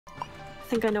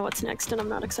think I know what's next, and I'm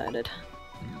not excited.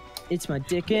 It's my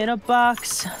dick in a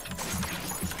box.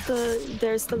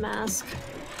 There's the mask.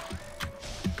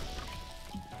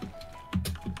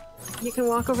 You can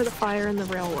walk over the fire in the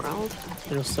real world.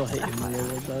 It'll still hit you in the real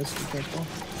world, though, so be careful.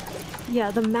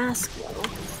 Yeah, the mask will.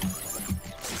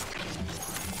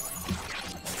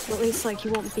 At least, like,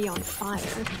 you won't be on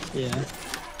fire. Yeah.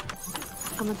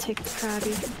 I'm gonna take the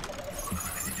Krabby.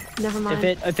 Never mind.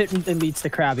 If it deletes the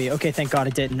Krabby. Okay, thank God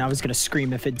it didn't. I was gonna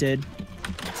scream if it did.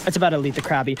 It's about to delete the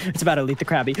Krabby. It's about to delete the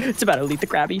Krabby. It's about to delete the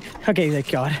Krabby. Okay, thank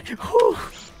God. Whew.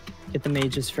 Get the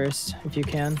mages first, if you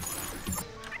can.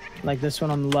 Like this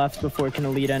one on the left before it can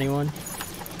elite anyone.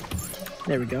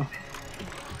 There we go.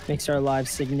 Makes our lives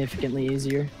significantly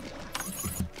easier.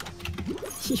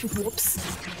 Whoops.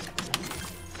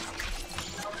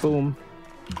 Boom.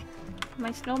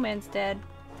 My snowman's dead.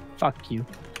 Fuck you.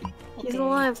 He's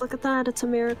alive. Look at that. It's a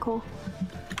miracle.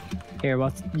 Here,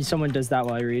 well, someone does that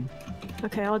while I read.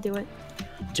 Okay, I'll do it.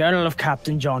 Journal of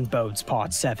Captain John Bones,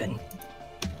 Part 7.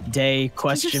 Day,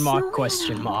 question mark,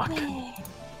 question mark.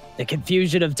 The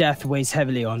confusion of death weighs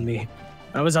heavily on me.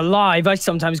 When I was alive, I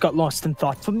sometimes got lost in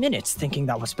thought for minutes, thinking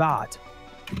that was bad.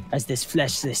 As this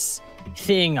fleshless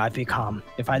thing I've become,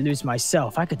 if I lose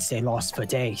myself, I could stay lost for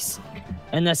days.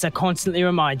 Unless I constantly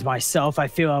remind myself, I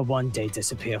fear I'll one day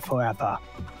disappear forever.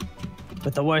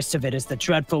 But the worst of it is the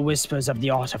dreadful whispers of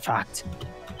the artifact.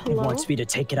 Hello? It wants me to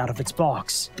take it out of its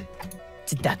box.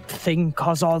 Did that thing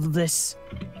cause all of this?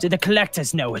 Did the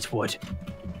collectors know it would?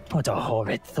 What a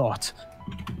horrid thought.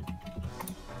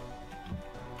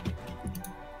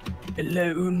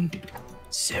 Alone,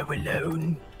 so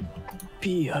alone.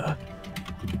 Pia.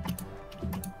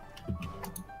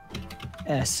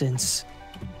 Essence.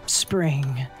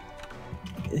 Spring.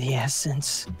 The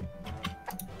essence.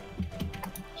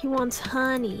 He wants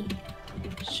honey.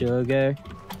 Sugar.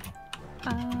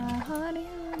 Honey, honey.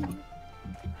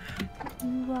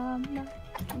 You are my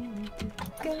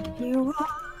You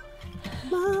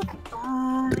are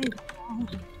my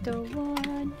the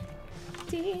one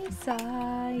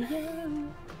desire.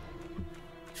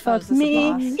 Fuck me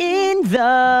in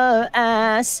the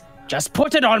ass. Just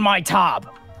put it on my tab.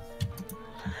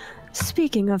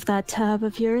 Speaking of that tab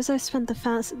of yours, I spent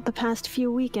the past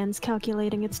few weekends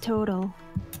calculating its total.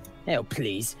 Oh,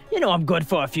 please. You know I'm good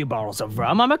for a few bottles of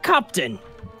rum. I'm a captain.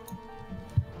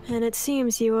 And it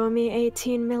seems you owe me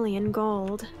 18 million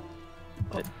gold.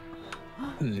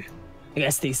 I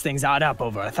guess these things add up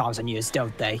over 1,000 years,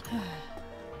 don't they?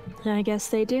 I guess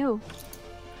they do.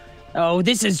 Oh,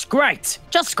 this is great.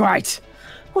 Just great.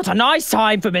 What a nice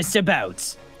time for Mr.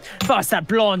 Bones. First, that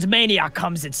blonde maniac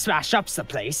comes and smash ups the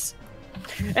place.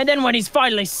 And then when he's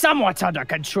finally somewhat under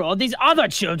control, these other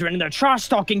children in their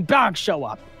trash-talking bag show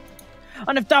up.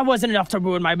 And if that wasn't enough to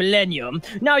ruin my millennium,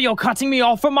 now you're cutting me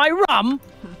off from my rum?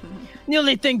 The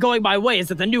only thing going my way is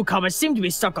that the newcomers seem to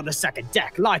be stuck on the second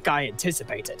deck, like I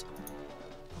anticipated.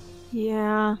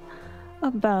 Yeah,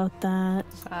 about that.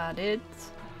 Got it.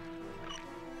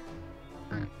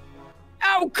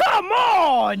 Oh, come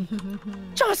on!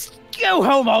 Just go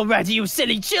home already, you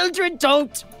silly children!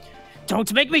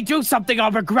 Don't make me do something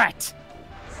I'll regret!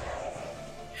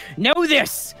 Know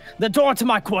this! The door to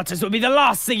my quarters will be the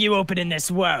last thing you open in this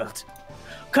world.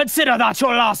 Consider that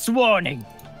your last warning.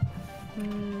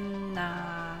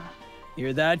 Nah.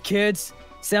 Hear that, kids?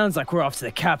 Sounds like we're off to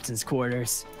the captain's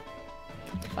quarters.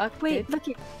 Fuck. Wait, look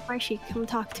at Marshy. Come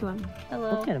talk to him.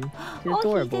 Hello. Look at him. He's Oh,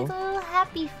 adorable. he did a little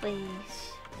happy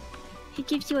face. He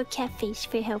gives you a cat face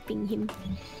for helping him.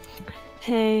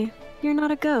 Hey, you're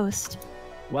not a ghost.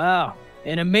 Wow,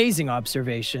 an amazing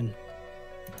observation.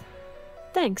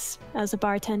 Thanks. As a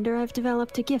bartender, I've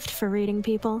developed a gift for reading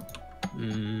people.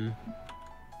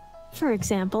 For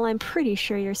example, I'm pretty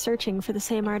sure you're searching for the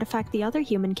same artifact the other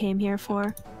human came here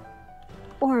for.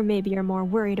 Or maybe you're more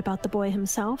worried about the boy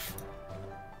himself.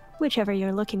 Whichever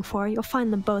you're looking for, you'll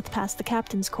find them both past the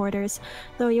captain's quarters,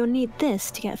 though you'll need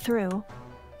this to get through.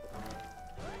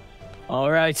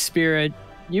 Alright, Spirit,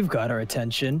 you've got our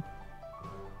attention.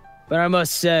 But I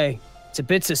must say, it's a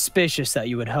bit suspicious that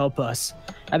you would help us.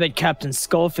 I bet Captain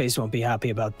Skullface won't be happy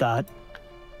about that.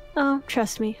 Oh,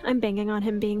 trust me, I'm banging on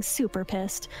him being super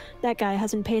pissed. That guy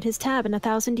hasn't paid his tab in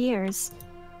 1,000 years.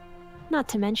 Not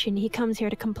to mention, he comes here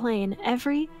to complain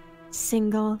every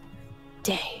single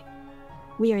day.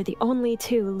 We are the only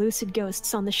 2 lucid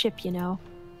ghosts on the ship, you know.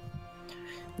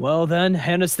 Well then,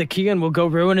 hand us the key and we'll go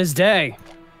ruin his day.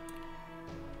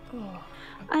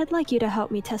 I'd like you to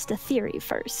help me test a theory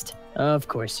first. Of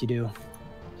course you do.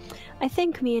 I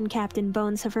think me and Captain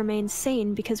Bones have remained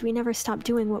sane because we never stopped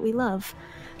doing what we love.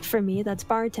 For me, that's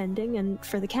bartending, and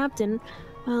for the captain,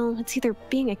 Well, it's either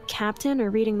being a captain or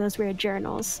reading those weird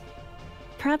journals.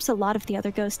 Perhaps a lot of the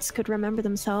other ghosts could remember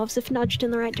themselves if nudged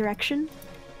in the right direction.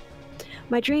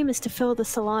 My dream is to fill the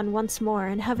salon once more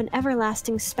and have an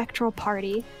everlasting spectral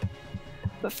party.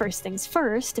 But first things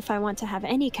first, if I want to have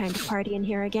any kind of party in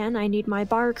here again, I need my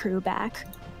bar crew back.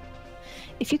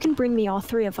 If you can bring me all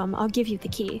 3 of them, I'll give you the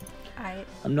key.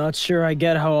 I'm not sure I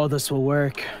get how all this will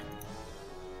work.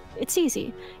 It's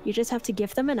easy. You just have to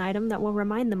give them an item that will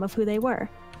remind them of who they were.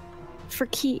 For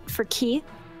key?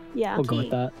 Yeah. We'll go with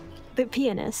that. The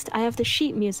pianist, I have the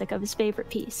sheet music of his favorite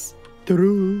piece.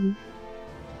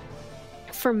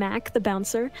 For Mac, the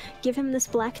bouncer, give him this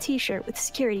black t-shirt with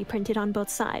security printed on both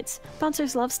sides.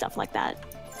 Bouncers love stuff like that.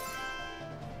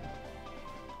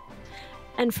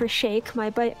 And for Shake, my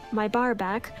bar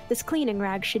back, this cleaning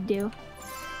rag should do.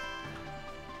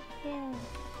 Yeah.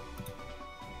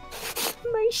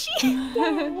 My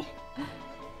sheet!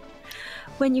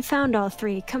 When you found all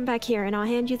 3, come back here and I'll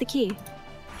hand you the key.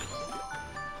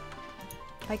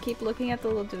 I keep looking at the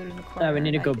little dude in the corner. We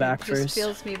need to go back It first. just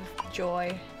fills me with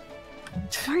joy.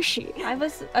 Marshy! I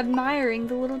was admiring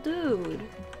the little dude.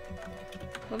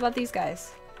 What about these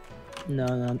guys?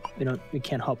 No, we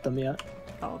can't help them yet.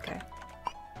 Oh, okay.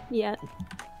 Yet,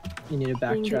 You need to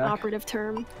being the backtrack. operative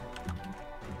term.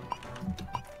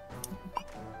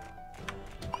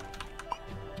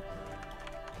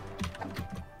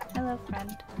 Hello,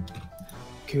 friend.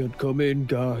 Can't come in,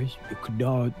 guys. You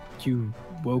cannot. You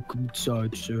welcome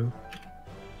inside, sir.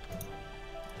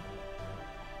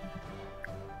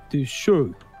 This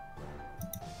shirt.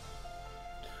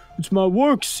 It's my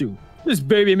work suit. This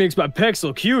baby makes my pecs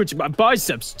look huge and my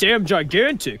biceps damn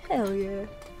gigantic. Hell yeah.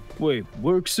 Wait,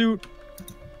 work suit?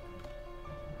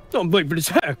 I'm late for this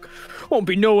heck. Won't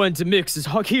be no end to mixes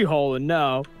key hauling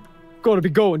now. Gotta be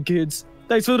going, kids.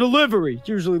 Thanks for the delivery.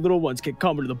 Usually little ones can't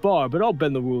come into the bar, but I'll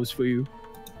bend the rules for you.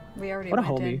 We already What a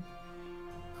went homie. in.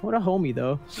 What a homie,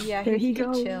 though. Yeah, There he you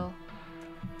can go. chill.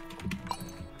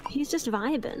 He's just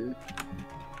vibing.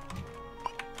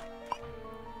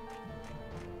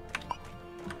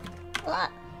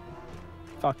 What?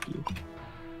 Fuck you.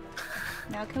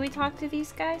 Now, can we talk to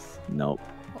these guys? Nope.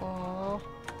 Oh.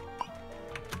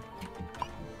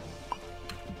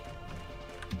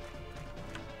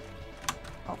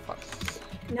 Oh, fuck.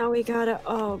 Now we gotta.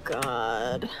 Oh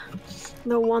god.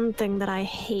 The one thing that I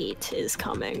hate is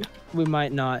coming. We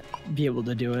might not be able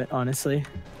to do it, honestly.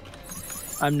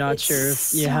 I'm not It's sure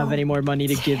if you have so any more money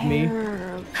to give me.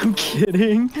 terrible. I'm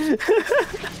kidding.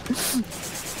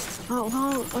 Oh,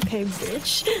 well, okay,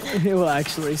 bitch. It will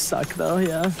actually suck, though,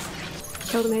 yeah.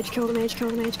 Kill the mage, kill the mage, kill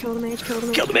the mage, kill the mage, kill the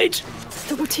mage. Kill the mage!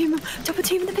 Double team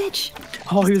the bitch!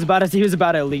 Oh, he was about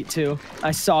to elite, too.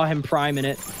 I saw him priming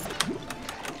it.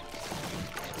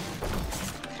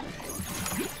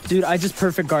 Dude, I just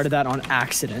perfect guarded that on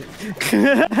accident.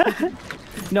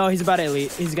 No, he's about to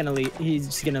elite. He's gonna elite.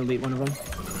 He's gonna elite one of them.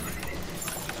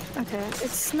 Okay,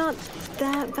 it's not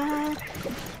that bad.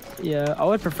 Yeah, I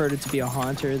would prefer it to be a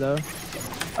haunter, though.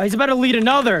 Oh, he's about to lead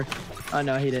another! Oh,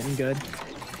 no, he didn't. Good.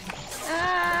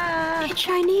 Ah! Bitch,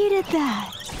 I needed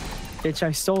that! Bitch,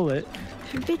 I stole it.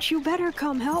 Bitch, you better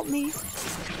come help me.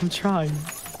 I'm trying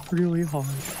really hard.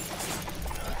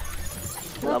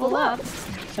 Level up.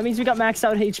 That means we got maxed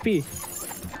out HP.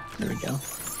 There we go.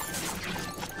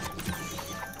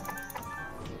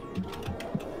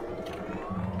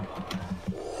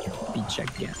 Be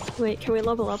checked in. Wait, can we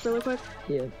level up really quick?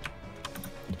 Yeah.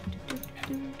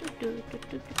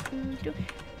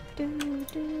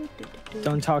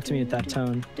 Don't talk to me with that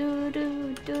tone.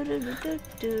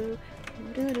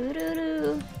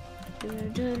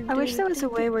 I wish there was a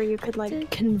way where you could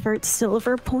like convert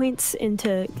silver points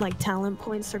into like talent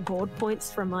points or gold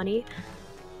points for money.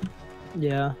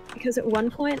 Yeah. Because at one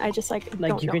point I just like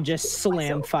don't You know can just how to use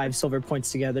slam myself. 5 silver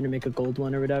points together to make a gold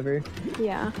one or whatever.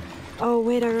 Yeah. Oh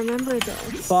wait, I remember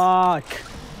this. Fuck.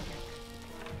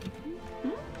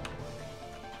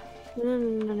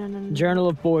 No. Journal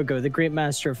of Borgo, the Great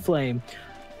Master of Flame.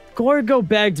 Gorgo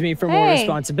begged me for more Hey.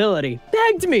 responsibility.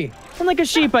 Begged me! And like a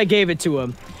sheep, I gave it to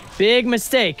him. Big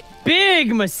mistake.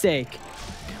 Big mistake.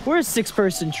 We're a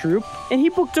 6-person troop, and he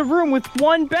booked a room with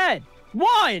 1 bed.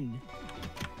 1!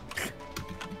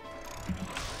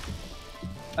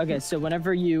 Okay, so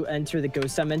whenever you enter the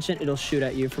ghost dimension, it'll shoot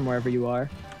at you from wherever you are.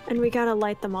 And we gotta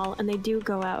light them all, and they do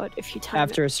go out if you time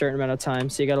After a certain amount of time,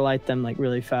 so you gotta light them like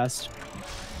really fast.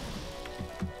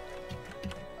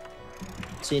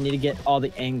 So you need to get all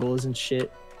the angles and shit.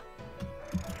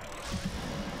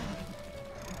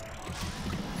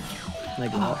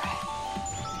 Like that.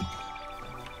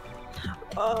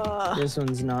 it. This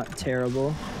one's not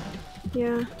terrible.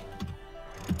 Yeah.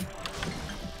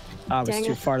 I was Dang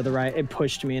too it. far to the right. It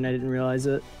pushed me and I didn't realize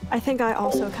it. I think I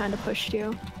also kind of pushed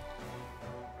you.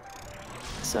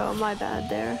 So, my bad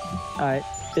there. Alright,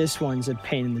 this one's a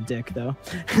pain in the dick, though.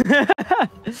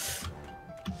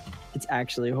 It's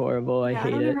actually horrible. I Yeah, hate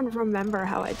I don't it. even remember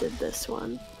how I did this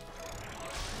one.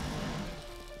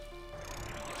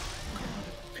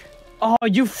 Oh,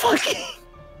 you fucking...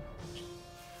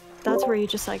 That's where you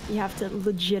just, like, you have to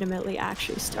legitimately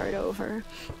actually start over.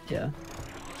 Yeah.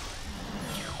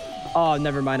 Oh,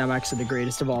 never mind. I'm actually the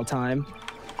greatest of all time.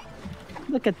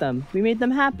 Look at them. We made them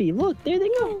happy. Look, there they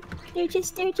go. They're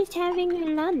just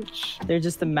having lunch. They're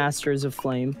just the masters of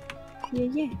flame.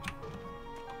 Yeah.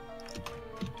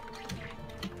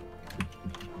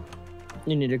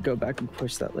 You need to go back and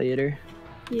push that later.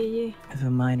 Yeah. The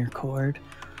minor chord,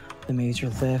 the major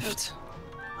lift,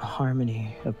 a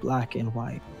harmony of black and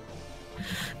white.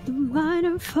 The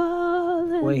minor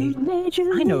fall and Wait, the major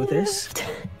I know this.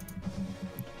 lift.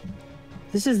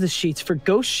 This is the sheets for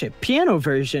Ghost Ship piano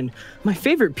version. My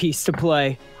favorite piece to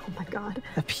play. Oh my god.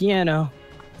 The piano.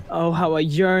 Oh, how I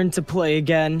yearn to play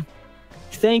again.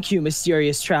 Thank you,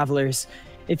 mysterious travelers.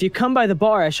 If you come by the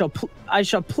bar, I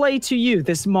shall play to you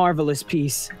this marvelous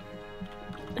piece.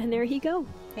 And there he go.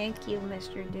 Thank you,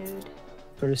 Mr. Dude.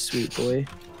 What a sweet boy.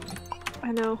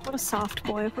 I know. What a soft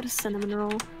boy. What a cinnamon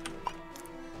roll.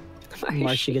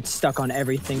 Marshy gets stuck on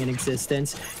everything in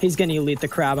existence. He's gonna elite the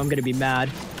crab. I'm gonna be mad.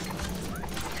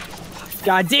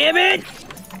 God damn it!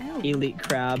 Ow. Elite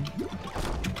crab.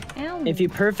 Ow. If you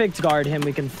perfect guard him,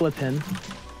 we can flip him.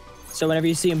 So whenever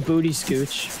you see him booty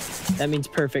scooch, that means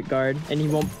perfect guard. And he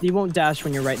won't dash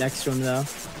when you're right next to him though.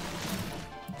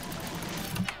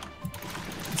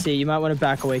 See, you might want to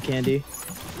back away, Candy.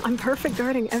 I'm perfect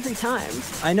guarding every time.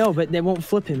 I know, but they won't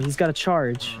flip him. He's got to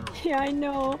charge. Yeah, I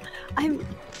know. I'm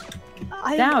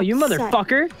Now, you upset.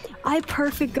 motherfucker! I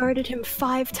perfect guarded him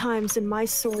 5 times and my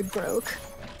sword broke.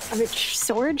 I mean,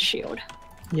 sword? Shield.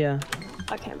 Yeah.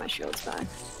 Okay, my shield's back.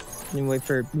 And wait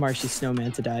for Marshy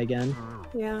Snowman to die again.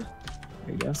 Yeah.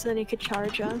 There you go. So then he could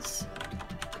charge us.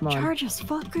 Come on. Charge us,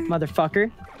 fucker.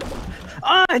 Motherfucker.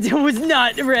 Ah, I was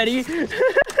not ready!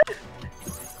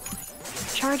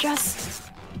 Charge us.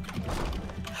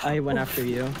 I went after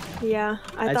you. Yeah,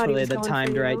 I I thought he totally was had going that for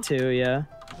timed you. right too, yeah.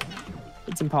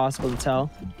 It's impossible to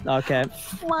tell. Okay.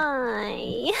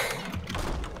 Why?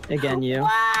 Again, you.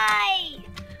 Why?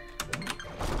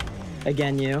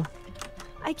 Again, you.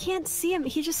 I can't see him.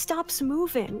 He just stops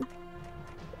moving.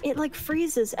 It like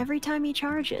freezes every time he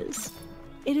charges.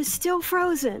 It is still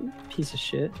frozen. Piece of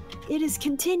shit. It is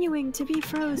continuing to be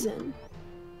frozen.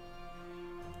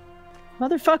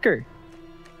 Motherfucker.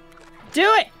 Do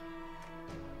it!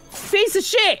 Piece of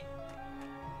shit!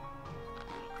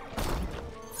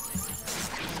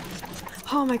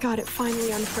 Oh my god, it finally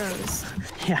unfroze.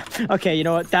 Yeah, okay, you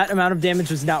know what? That amount of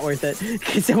damage was not worth it.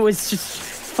 Because it was just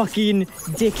fucking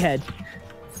dickhead.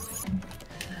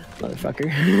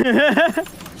 Motherfucker.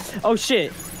 Oh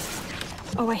shit.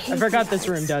 Oh, I hate I forgot these this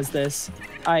room eyes. does this.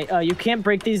 Alright, you can't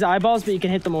break these eyeballs, but you can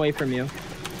hit them away from you.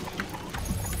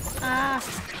 Ah.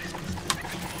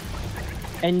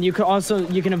 And you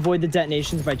can avoid the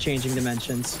detonations by changing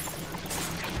dimensions.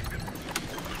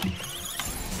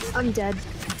 I'm dead.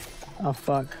 Oh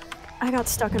fuck. I got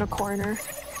stuck in a corner.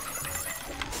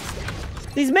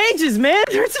 These mages, man!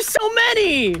 There's just so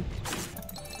many!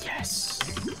 Yes.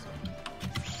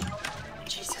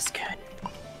 Jesus, good.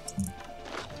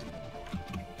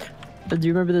 Do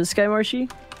you remember this guy, Marshy?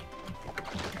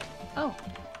 Oh.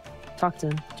 Talk to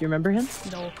him. Do you remember him?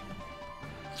 No.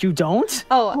 You don't?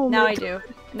 Oh, Oh now my I do.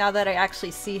 Now that I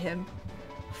actually see him.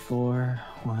 4,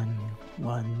 1,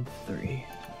 1, 3.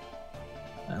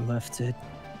 I left it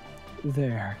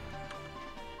there.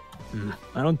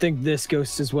 I don't think this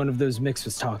ghost is one of those Mix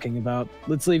was talking about.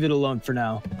 Let's leave it alone for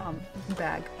now.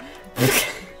 Bag.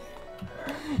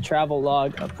 Travel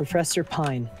log of Professor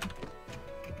Pine.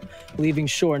 Leaving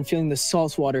shore and feeling the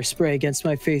saltwater spray against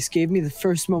my face gave me the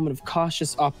first moment of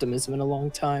cautious optimism in a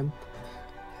long time.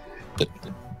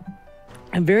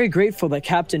 I'm very grateful that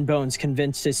Captain Bones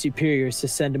convinced his superiors to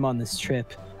send him on this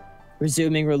trip.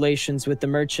 Resuming relations with the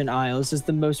Merchant Isles is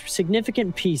the most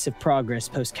significant piece of progress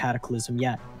post-Cataclysm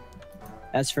yet.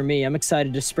 As for me, I'm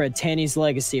excited to spread Tanny's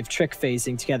legacy of trick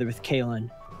phasing together with Kaelin.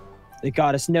 The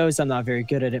goddess knows I'm not very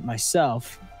good at it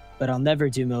myself, but I'll never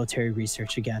do military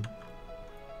research again.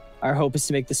 Our hope is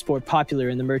to make the sport popular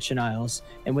in the Merchant Isles,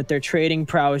 and with their trading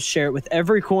prowess share it with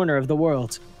every corner of the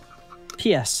world.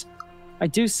 P.S. I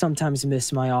do sometimes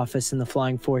miss my office in the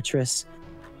Flying Fortress.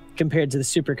 Compared to the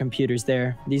supercomputers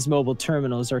there, these mobile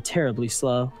terminals are terribly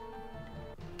slow.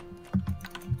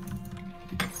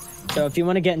 So if you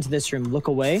want to get into this room, look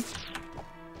away.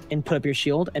 and put up your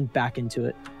shield and back into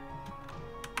it.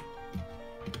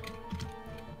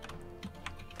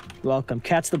 Welcome.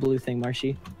 Catch the blue thing,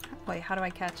 Marshy. Wait, how do I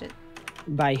catch it?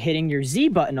 By hitting your Z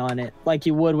button on it, like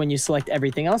you would when you select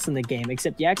everything else in the game,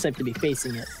 except you actually have to be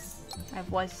facing it. I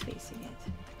was facing it.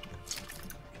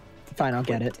 Fine, I'll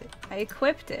get it. I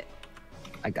equipped it.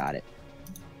 I got it.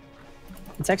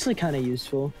 It's actually kind of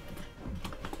useful.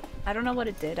 I don't know what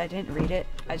it did. I didn't read it.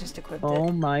 I just equipped it. Oh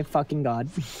my fucking god.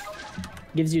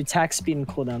 Gives you attack speed and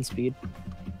cooldown speed.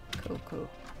 Cool, cool.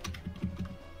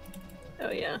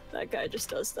 Oh yeah, that guy just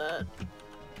does that.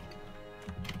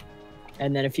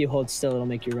 And then if you hold still, it'll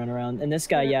make you run around. And this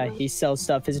guy, yeah, he sells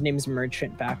stuff. His name's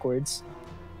Merchant backwards.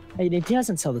 Hey, he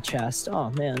doesn't sell the chest.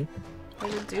 Oh, man.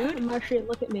 There's a dude? Marshy,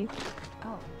 look at me.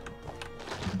 Oh.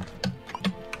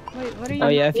 Wait, what are you Oh,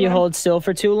 yeah, if you doing? hold still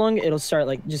for too long, it'll start,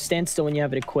 like, just stand still when you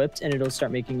have it equipped, and it'll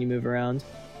start making you move around.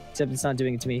 Except it's not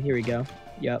doing it to me. Here we go.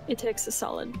 Yep. It takes a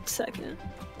solid second.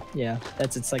 Yeah,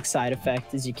 that's its, like, side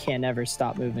effect, is you can't ever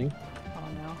stop moving. Oh,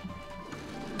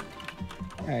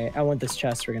 no. Alright, I want this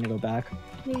chest. We're gonna go back.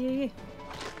 Yeah.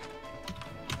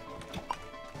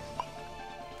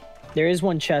 There is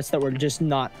one chest that we're just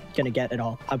not gonna get at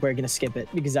all. We're gonna skip it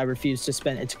because I refuse to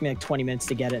spend. It took me like 20 minutes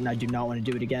to get it, and I do not want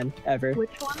to do it again ever. Which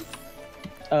one?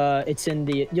 It's in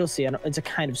the. You'll see. It's a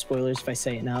kind of spoilers if I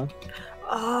say it now.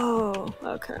 Oh,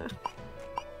 okay.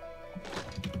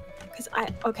 Because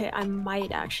I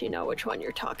might actually know which one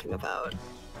you're talking about.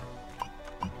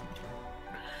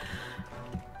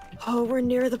 Oh, we're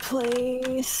near the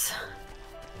place.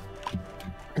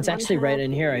 It's I'm actually right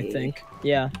in here, I unhappy. think.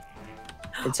 Yeah.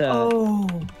 It's Oh.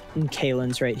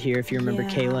 Kalen's right here. If you remember Yeah.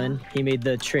 Kalen, he made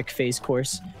the trick phase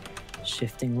course.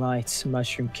 Shifting lights,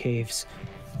 mushroom caves,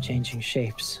 changing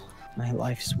shapes. My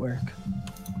life's work.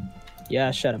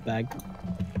 Yeah, shut up, bag.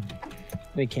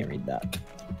 We can't read that,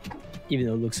 even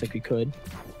though it looks like we could.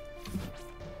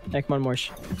 Hey, come on, Morsh.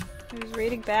 I was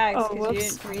reading bags Oh, because you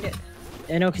whoops. didn't read it.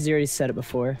 I know, because you already said it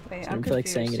before. Wait, So I I'm don't feel like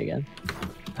saying it confused.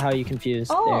 again. How are you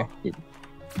confused? Oh. There.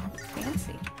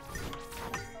 Fancy.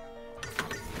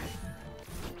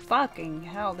 Fucking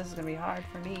hell, this is gonna be hard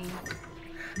for me.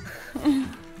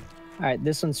 Alright,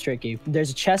 this one's tricky. There's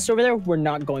a chest over there. We're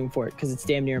not going for it because it's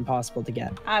damn near impossible to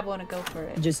get. I wanna go for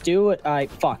it. Just do what I...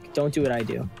 Fuck. Don't do what I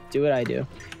do. Do what I do.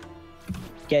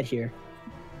 Get here.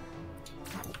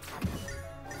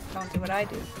 Don't do what I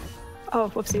do.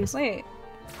 Oh, whoopsies. Wait.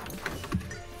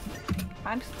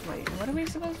 Wait, what are we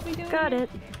supposed to be doing? Got it.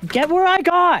 Get where I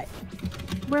got!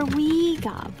 Where we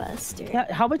got busted.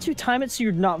 Yeah, how about you time it so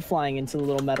you're not flying into the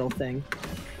little metal thing?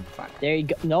 Fuck. There you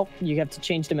go. Nope, you have to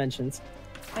change dimensions.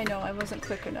 I know, I wasn't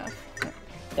quick enough.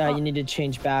 You need to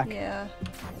change back. Yeah.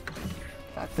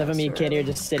 Fuck, Enough of me and too Candy are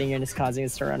early. just sitting here and just causing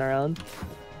us to run around.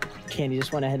 Candy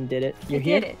just went ahead and did it. You're I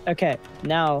here? did it. Okay,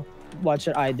 now watch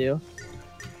what I do.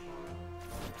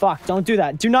 Fuck, don't do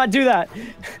that. Do not do that.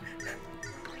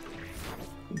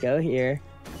 You go here.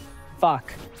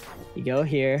 Fuck. You go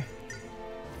here.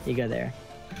 You go there.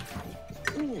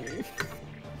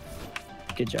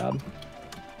 Good job.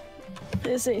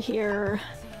 Is it here?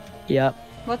 Yep.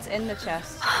 What's in the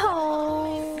chest?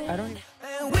 Oh. I don't even...